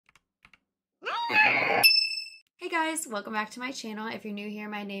guys, welcome back to my channel. If you're new here,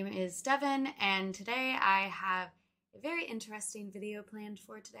 my name is Devin, and today I have a very interesting video planned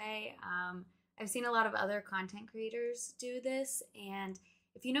for today. I've seen a lot of other content creators do this, and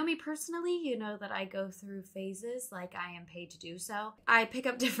if you know me personally, you know that I go through phases like I am paid to do so. I pick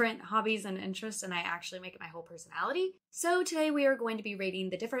up different hobbies and interests, and I actually make it my whole personality. So today we are going to be rating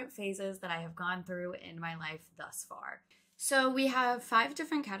the different phases that I have gone through in my life thus far. So we have 5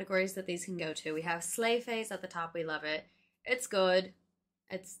 different categories that these can go to. We have slay phase at the top. We love it. It's good.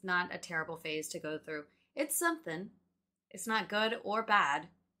 It's not a terrible phase to go through. It's something. It's not good or bad.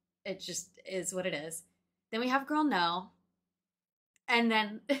 It just is what it is. Then we have girl no. And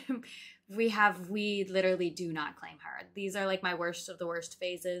then we literally do not claim her. These are like my worst of the worst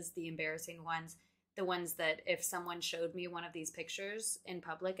phases, the embarrassing ones. The ones that if someone showed me one of these pictures in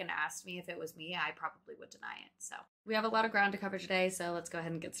public and asked me if it was me, I probably would deny it. So we have a lot of ground to cover today, so let's go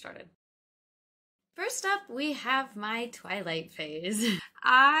ahead and get started. First up, we have my Twilight phase.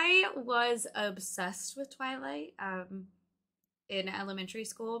 I was obsessed with Twilight in elementary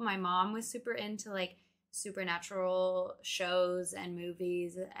school. My mom was super into like supernatural shows and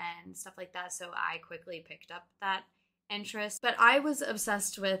movies and stuff like that, so I quickly picked up that interest. But I was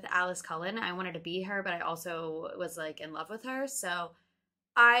obsessed with Alice Cullen. I wanted to be her, but I also was like in love with her. So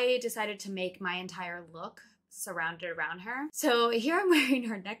I decided to make my entire look surrounded around her. So here I'm wearing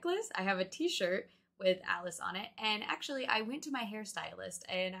her necklace. I have a t-shirt with Alice on it. And actually I went to my hairstylist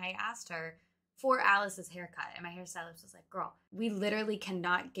and I asked her for Alice's haircut. And my hairstylist was like, girl, we literally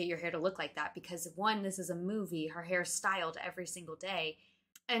cannot get your hair to look like that because 1, this is a movie. Her hair's styled every single day.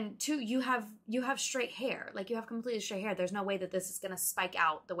 And 2, you have straight hair. Like, you have completely straight hair. There's no way that this is going to spike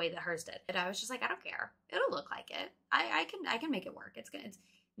out the way that hers did. And I was just like, I don't care. It'll look like it. I can make it work. It's good.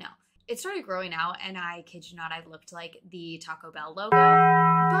 No. It started growing out, and I kid you not, I looked like the Taco Bell logo.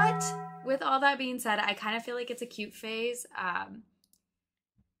 But with all that being said, I kind of feel like it's a cute phase.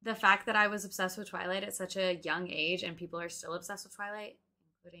 The fact that I was obsessed with Twilight at such a young age, and people are still obsessed with Twilight,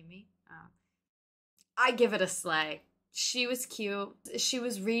 including me, I give it a slay. She was cute. She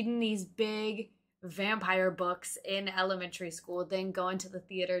was reading these big vampire books in elementary school, then going to the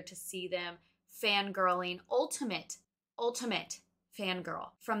theater to see them, fangirling, ultimate fangirl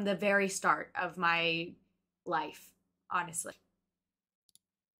from the very start of my life, honestly.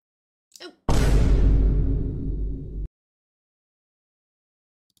 Ooh.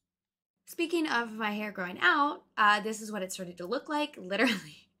 Speaking of my hair growing out, this is what it started to look like,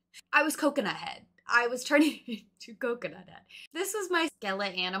 literally. I was coconut head. I was turning into coconut head. This was my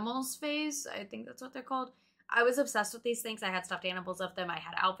skeleton animals phase. I think that's what they're called. I was obsessed with these things. I had stuffed animals of them. I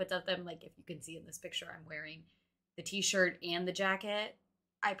had outfits of them. Like, if you can see in this picture, I'm wearing the t-shirt and the jacket.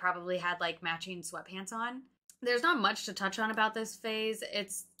 I probably had like matching sweatpants on. There's not much to touch on about this phase.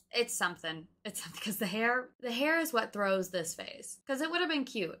 It's something. It's something because the hair is what throws this phase. Because it would have been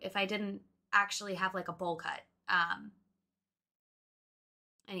cute if I didn't actually have like a bowl cut.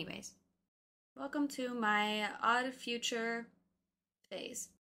 Anyways. Welcome to my odd future phase.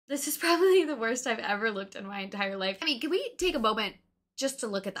 This is probably the worst I've ever looked in my entire life. I mean, can we take a moment just to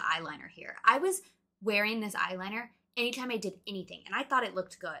look at the eyeliner here? I was wearing this eyeliner anytime I did anything, and I thought it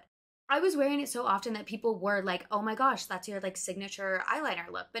looked good. I was wearing it so often that people were like, oh my gosh, that's your like signature eyeliner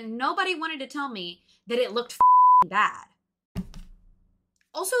look. But nobody wanted to tell me that it looked bad.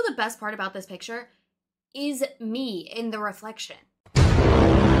 Also, the best part about this picture is me in the reflection.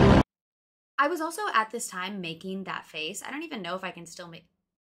 I was also at this time making that face. I don't even know if I can still make...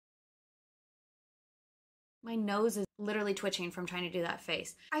 My nose is literally twitching from trying to do that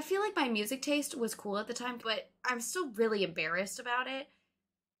face. I feel like my music taste was cool at the time, but I'm still really embarrassed about it.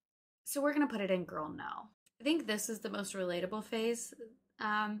 So we're going to put it in girl no. I think this is the most relatable phase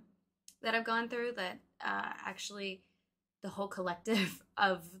that I've gone through, that actually the whole collective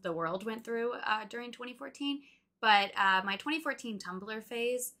of the world went through during 2014. But my 2014 Tumblr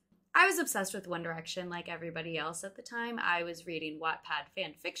phase, I was obsessed with One Direction like everybody else at the time. I was reading Wattpad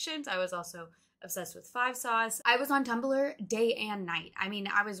fan fictions. I was also obsessed with Five Sauce. I was on Tumblr day and night. I mean,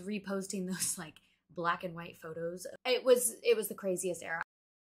 I was reposting those like black and white photos. It was the craziest era.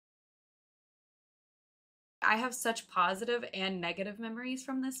 I have such positive and negative memories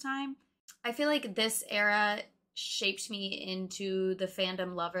from this time. I feel like this era shaped me into the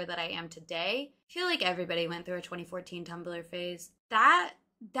fandom lover that I am today. I feel like everybody went through a 2014 Tumblr phase.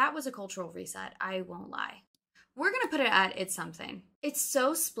 That was a cultural reset, I won't lie. We're gonna put it at it's something. It's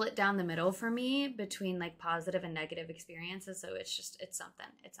so split down the middle for me between like positive and negative experiences, so it's something.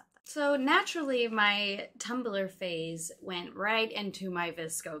 So naturally, my Tumblr phase went right into my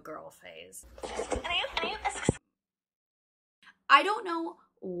VSCO girl phase. I don't know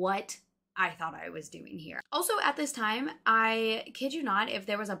what I thought I was doing here. Also at this time, I kid you not, if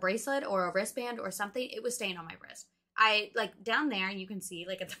there was a bracelet or a wristband or something, it was staying on my wrist. I like down there, you can see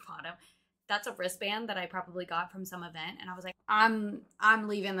like at the bottom, that's a wristband that I probably got from some event. And I was like, I'm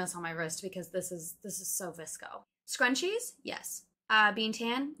leaving this on my wrist because this is so visco. Scrunchies? Yes. Being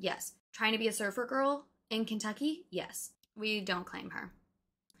tan? Yes. Trying to be a surfer girl in Kentucky? Yes. We don't claim her.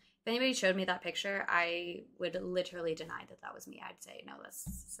 If anybody showed me that picture, I would literally deny that that was me. I'd say, no,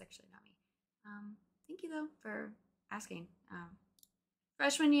 that's actually not me. Thank you though for asking.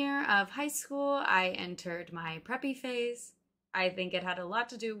 Freshman year of high school, I entered my preppy phase. I think it had a lot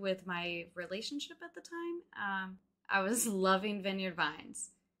to do with my relationship at the time. I was loving Vineyard Vines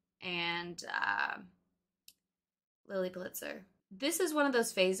and Lily Blitzer. This is one of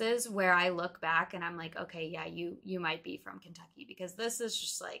those phases where I look back and I'm like, okay, yeah, you might be from Kentucky because this is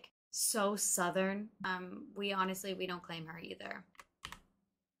just like so southern. We don't claim her either.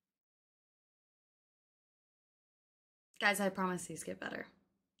 Guys, I promise these get better.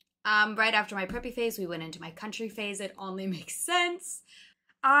 Right after my preppy phase, we went into my country phase. It only makes sense.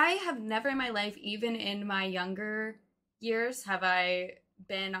 I have never in my life, even in my younger years, have I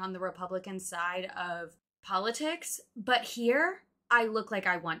been on the Republican side of politics. But here, I look like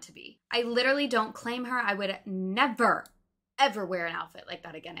I want to be. I literally don't claim her. I would never, ever wear an outfit like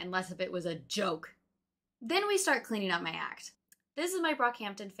that again, unless if it was a joke. Then we start cleaning up my act. This is my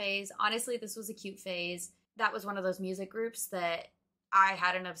Brockhampton phase. Honestly, this was a cute phase. That was one of those music groups that I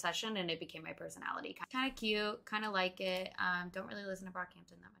had an obsession and it became my personality. Kind of cute, kind of like it. Don't really listen to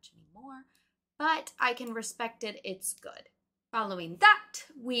Brockhampton that much anymore, but I can respect it. It's good. Following that,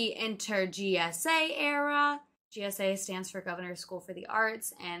 we enter GSA era. GSA stands for Governor's School for the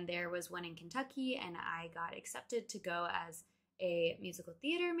Arts, and there was one in Kentucky, and I got accepted to go as a musical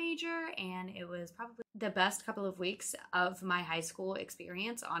theater major, and it was probably the best couple of weeks of my high school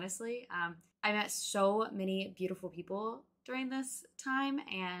experience, honestly. I met so many beautiful people during this time,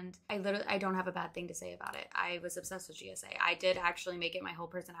 and I don't have a bad thing to say about it. I was obsessed with GSA. I did actually make it my whole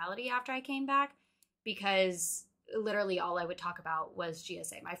personality after I came back because literally all I would talk about was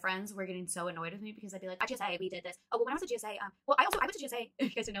GSA. My friends were getting so annoyed with me because I'd be like, at GSA, we did this. Oh, well, when I was at GSA, I went to GSA. You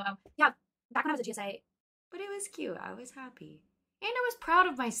guys didn't know. Yeah, back when I was at GSA. But it was cute. I was happy. And I was proud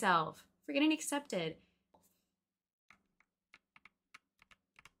of myself for getting accepted.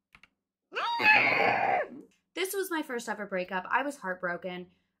 This was my first ever breakup. I was heartbroken.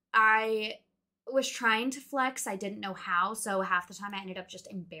 I was trying to flex. I didn't know how, so half the time I ended up just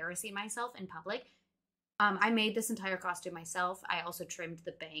embarrassing myself in public. I made this entire costume myself. I also trimmed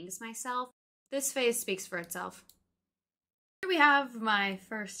the bangs myself. This phase speaks for itself. Here we have my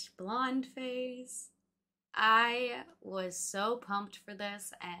first blonde phase. I was so pumped for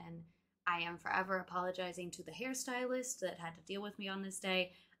this, and I am forever apologizing to the hairstylist that had to deal with me on this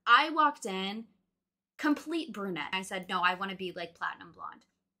day. I walked in, complete brunette. I said, no, I want to be like platinum blonde.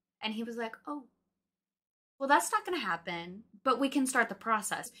 And he was like, oh, well, that's not going to happen, but we can start the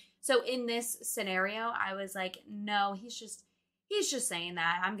process. So in this scenario, I was like, no, he's just saying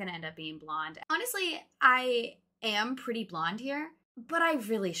that. I'm going to end up being blonde. Honestly, I am pretty blonde here, but I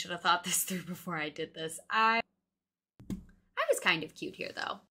really should have thought this through before I did this. I was kind of cute here,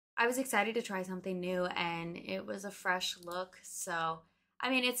 though. I was excited to try something new, and it was a fresh look. So,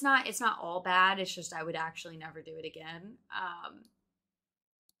 I mean, it's not all bad. It's just I would actually never do it again.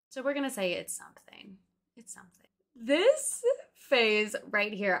 So we're going to say it's something. It's something. This phase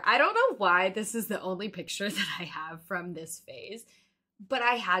right here, I don't know why this is the only picture that I have from this phase, but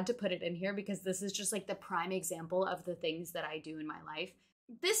I had to put it in here because this is just like the prime example of the things that I do in my life.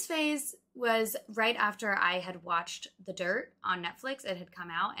 This phase was right after I had watched The Dirt on Netflix. It had come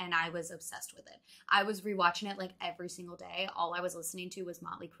out and I was obsessed with it. I was rewatching it like every single day. All I was listening to was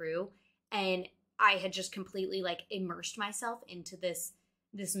Motley Crue, and I had just completely like immersed myself into this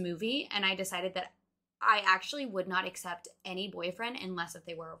movie, and I decided that I actually would not accept any boyfriend unless if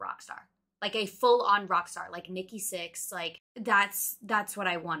they were a rock star. Like a full-on rock star, like Nikki Sixx. Like that's what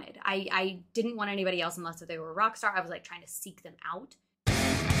I wanted. I didn't want anybody else unless if they were a rock star. I was like trying to seek them out.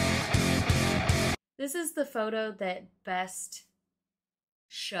 This is the photo that best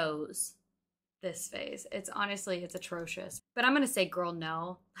shows this phase. It's atrocious. But I'm going to say girl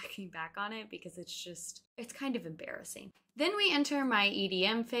no, looking back on it, because it's kind of embarrassing. Then we enter my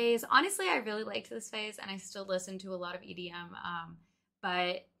EDM phase. Honestly, I really liked this phase, and I still listen to a lot of EDM.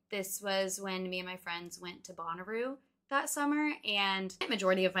 But this was when me and my friends went to Bonnaroo that summer, and the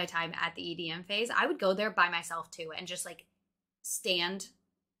majority of my time at the EDM phase, I would go there by myself too, and just like stand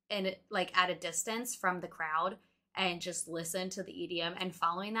and like at a distance from the crowd and just listen to the EDM. And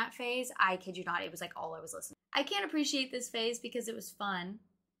following that phase, I kid you not, it was like all I was listening. I can't appreciate this phase because it was fun.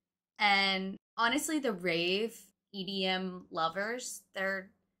 And honestly, the rave EDM lovers,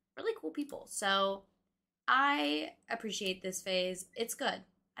 they're really cool people. So I appreciate this phase. It's good.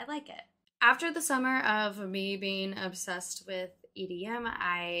 I like it. After the summer of me being obsessed with EDM,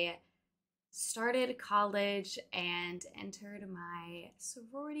 I started college and entered my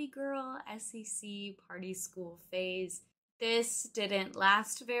sorority girl SEC party school phase. This didn't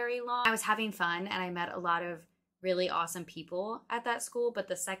last very long. I was having fun and I met a lot of really awesome people at that school, but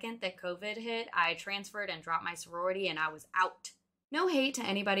the second that COVID hit, I transferred and dropped my sorority and I was out. No hate to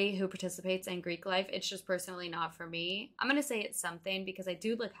anybody who participates in Greek life. It's just personally not for me. I'm going to say it's something because I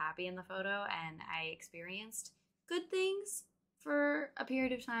do look happy in the photo and I experienced good things for a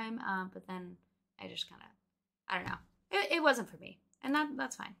period of time. But then I just kind of, I don't know. It wasn't for me. And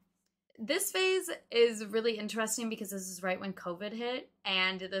that's fine. This phase is really interesting because this is right when COVID hit.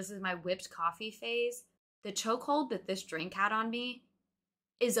 And this is my whipped coffee phase. The chokehold that this drink had on me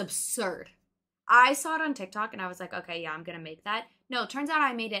is absurd. I saw it on TikTok and I was like, okay, yeah, I'm going to make that. No, it turns out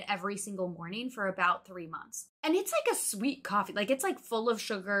I made it every single morning for about 3 months. And it's like a sweet coffee. Like it's like full of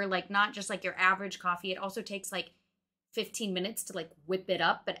sugar, like not just like your average coffee. It also takes like 15 minutes to like whip it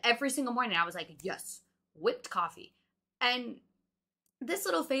up. But every single morning I was like, yes, whipped coffee. And this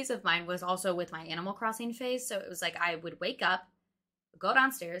little phase of mine was also with my Animal Crossing phase. So it was like I would wake up, go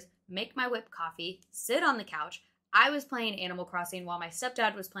downstairs, make my whipped coffee, sit on the couch. I was playing Animal Crossing while my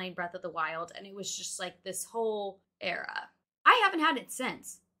stepdad was playing Breath of the Wild, and it was just like this whole era. I haven't had it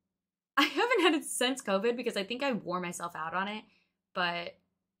since. I haven't had it since COVID because I think I wore myself out on it, but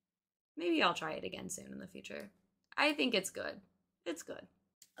maybe I'll try it again soon in the future. I think it's good. It's good.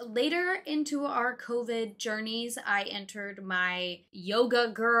 Later into our COVID journeys, I entered my yoga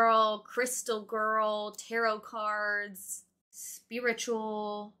girl, crystal girl, tarot cards,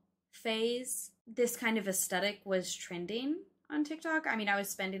 spiritual phase. This kind of aesthetic was trending on TikTok. I mean, I was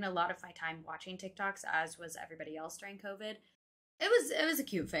spending a lot of my time watching TikToks, as was everybody else during COVID. It was a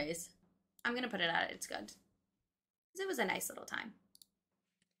cute phase. I'm gonna put it out. It's good. It was a nice little time.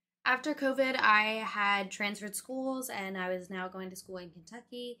 After COVID, I had transferred schools and I was now going to school in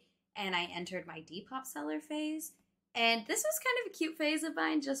Kentucky, and I entered my Depop seller phase. And this was kind of a cute phase of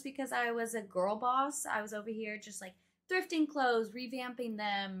mine just because I was a girl boss. I was over here just like thrifting clothes, revamping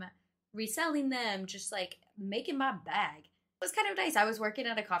them, reselling them, just like making my bag. It was kind of nice. I was working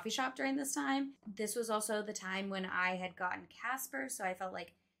at a coffee shop during this time. This was also the time when I had gotten Casper, so I felt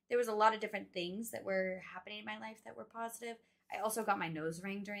like there was a lot of different things that were happening in my life that were positive. I also got my nose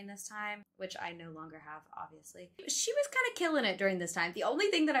ring during this time, which I no longer have, obviously. She was kind of killing it during this time. The only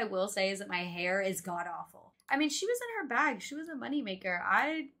thing that I will say is that my hair is god-awful. I mean, she was in her bag. She was a moneymaker.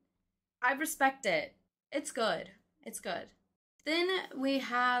 I respect it. It's good. It's good. Then we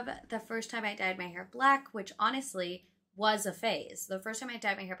have the first time I dyed my hair black, which honestly was a phase. The first time I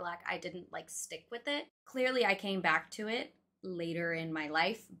dyed my hair black, I didn't like stick with it. Clearly, I came back to it later in my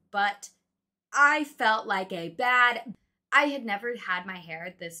life, but I felt like I had never had my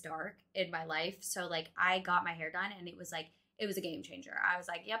hair this dark in my life. So like I got my hair done and it was a game changer. I was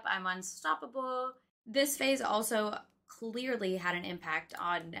like, yep, I'm unstoppable. This phase also clearly had an impact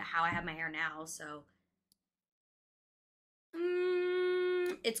on how I have my hair now. So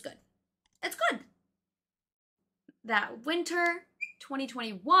it's good. It's good. That winter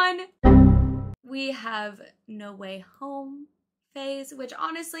 2021, we have No Way Home phase, which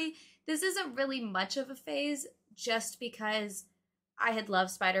honestly, this isn't really much of a phase just because I had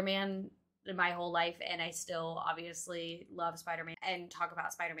loved Spider-Man my whole life and I still obviously love Spider-Man and talk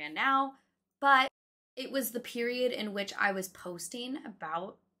about Spider-Man now, but it was the period in which I was posting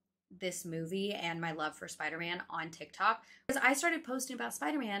about this movie and my love for Spider-Man on TikTok. Because I started posting about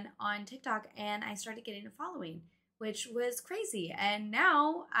Spider-Man on TikTok and I started getting a following, which was crazy. And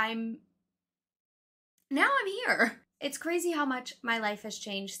now I'm here. It's crazy how much my life has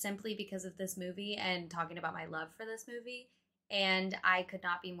changed simply because of this movie and talking about my love for this movie. And I could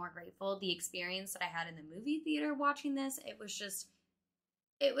not be more grateful. The experience that I had in the movie theater watching this, it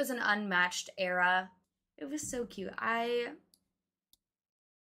was an unmatched era. It was so cute.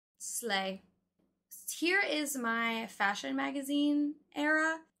 Slay. Here is my fashion magazine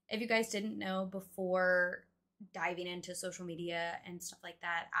era. If you guys didn't know, before diving into social media and stuff like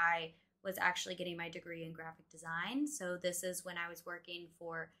that, I was actually getting my degree in graphic design. So this is when I was working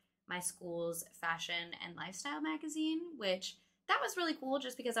for my school's fashion and lifestyle magazine, which that was really cool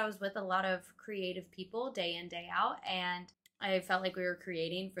just because I was with a lot of creative people day in, day out, and I felt like we were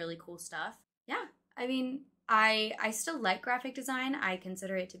creating really cool stuff. Yeah, I mean, I still like graphic design. I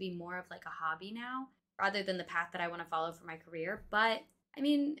consider it to be more of like a hobby now rather than the path that I want to follow for my career. But I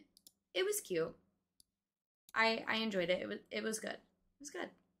mean, it was cute. I enjoyed it. It was good. It was good.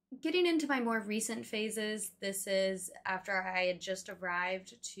 Getting into my more recent phases, this is after I had just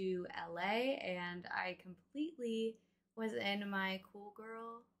arrived to LA and I completely was in my cool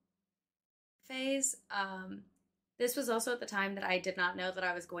girl phase. This was also at the time that I did not know that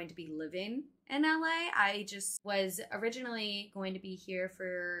I was going to be living in LA. I just was originally going to be here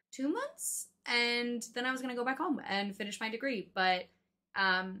for 2 months and then I was going to go back home and finish my degree. But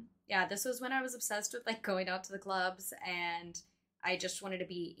yeah, this was when I was obsessed with like going out to the clubs and I just wanted to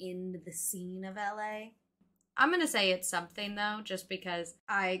be in the scene of LA. I'm going to say it's something though, just because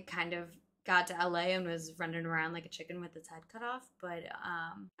I kind of got to LA and was running around like a chicken with its head cut off. But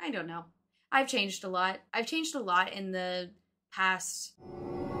I don't know. I've changed a lot. I've changed a lot in the past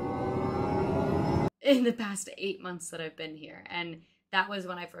 8 months that I've been here. And that was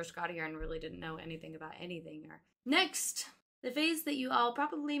when I first got here and really didn't know anything about anything. Next, the phase that you all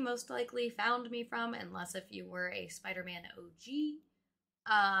probably most likely found me from, unless if you were a Spider-Man OG.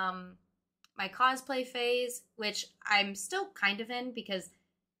 My cosplay phase, which I'm still kind of in because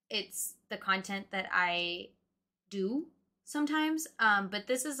it's the content that I do sometimes. But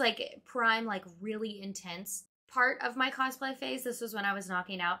this is like prime, like really intense part of my cosplay phase. This was when I was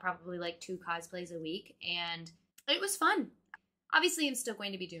knocking out probably like 2 cosplays a week and it was fun. Obviously, I'm still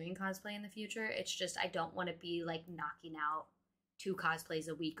going to be doing cosplay in the future. It's just I don't want to be like knocking out 2 cosplays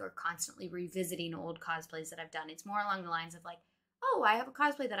a week or constantly revisiting old cosplays that I've done. It's more along the lines of like, oh, I have a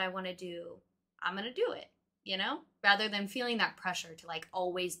cosplay that I want to do. I'm going to do it, you know? Rather than feeling that pressure to like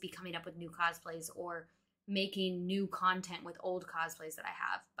always be coming up with new cosplays or making new content with old cosplays that I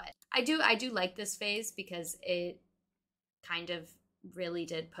have. But I do like this phase because it kind of really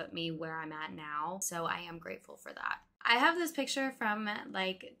did put me where I'm at now. So I am grateful for that. I have this picture from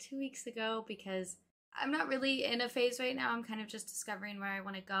like 2 weeks ago because I'm not really in a phase right now. I'm kind of just discovering where I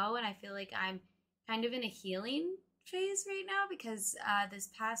want to go. And I feel like I'm kind of in a healing phase right now because this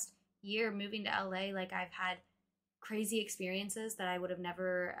past year moving to LA, like I've had crazy experiences that I would have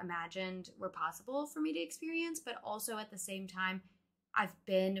never imagined were possible for me to experience. But also at the same time, I've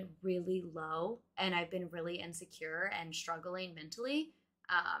been really low and I've been really insecure and struggling mentally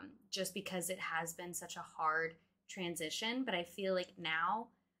just because it has been such a hard transition. But I feel like now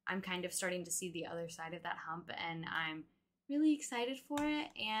I'm kind of starting to see the other side of that hump and I'm really excited for it.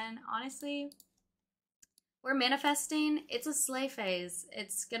 And honestly, we're manifesting. It's a slay phase.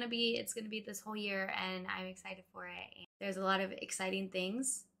 It's gonna be this whole year and I'm excited for it. And there's a lot of exciting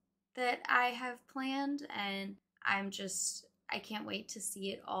things that I have planned and I can't wait to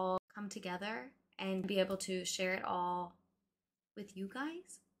see it all come together and be able to share it all with you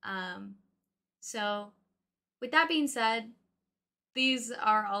guys. So with that being said, these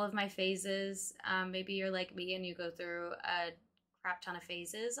are all of my phases. Maybe you're like me and you go through a crap ton of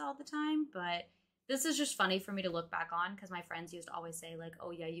phases all the time, but this is just funny for me to look back on because my friends used to always say like,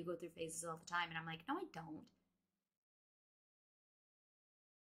 oh yeah, you go through phases all the time. And I'm like, no, I don't.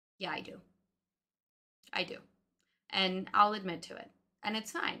 Yeah, I do. I do. And I'll admit to it. And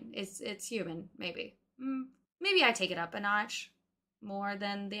it's fine. It's human, maybe. Maybe I take it up a notch more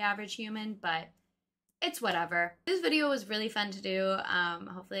than the average human, but it's whatever. This video was really fun to do.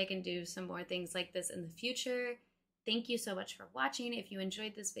 Hopefully I can do some more things like this in the future. Thank you so much for watching. If you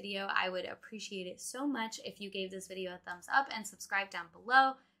enjoyed this video, I would appreciate it so much if you gave this video a thumbs up and subscribe down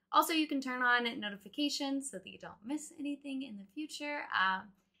below. Also, you can turn on notifications so that you don't miss anything in the future.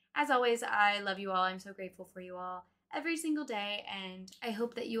 As always, I love you all. I'm so grateful for you all every single day, and I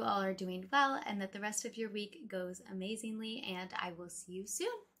hope that you all are doing well and that the rest of your week goes amazingly, and I will see you soon.